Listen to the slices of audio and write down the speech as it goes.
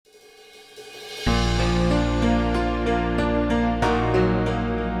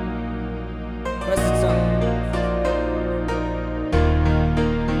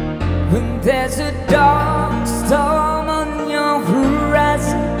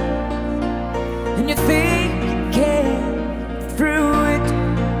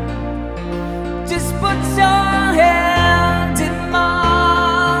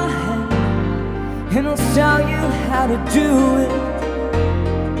how to do it.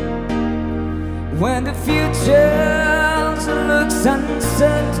 When the future looks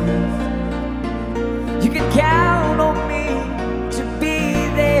uncertain, you can count on me to be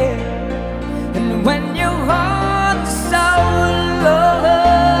there. And when your heart's so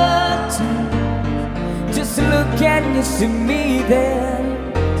alert, just look and you see me there.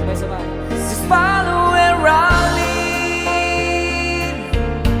 Just follow where I lead.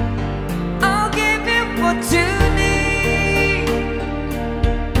 I'll give you what you need,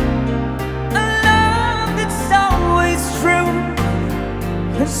 a love that's always true,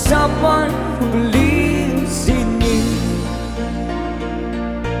 and someone who believes in you.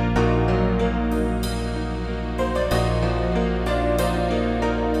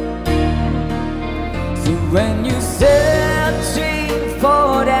 So when you're searching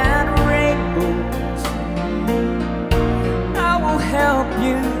for that rainbows, I will help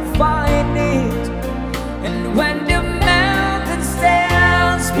you find it. And when the mountain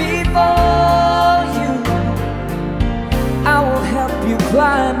stands before you, I will help you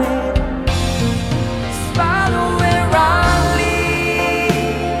climb it. Just follow where I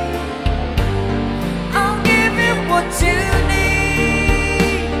lead. I'll give you what you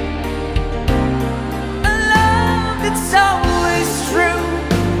need, a love that's always true,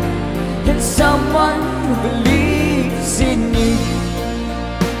 and someone who believes in you.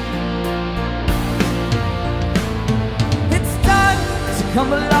 It's time to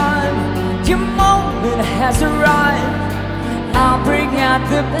come alive. Your moment has arrived. I'll bring out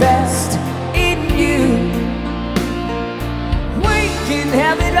the best in you. We can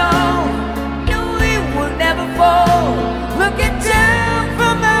have it all. No, we will never fall. Looking down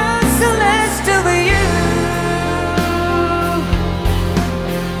from our celestial view.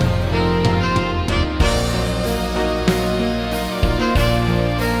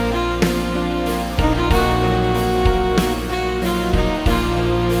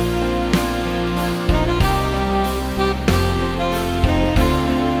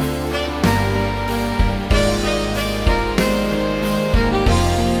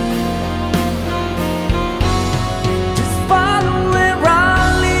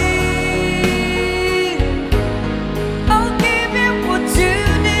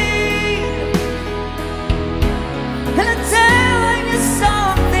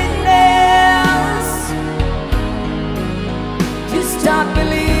 Start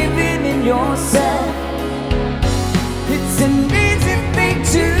believing in yourself. It's an easy thing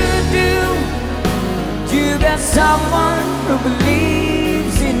to do. You got someone who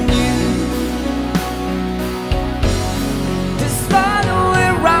believes in you. Just follow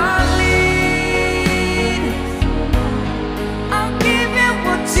where I lead. I'll give you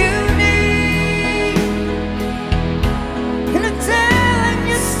what you need, and I'm telling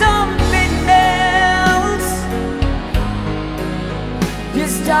you something else. You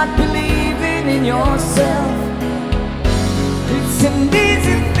start believing in yourself. It's an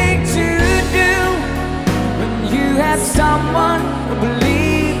easy thing to do when you have someone who believes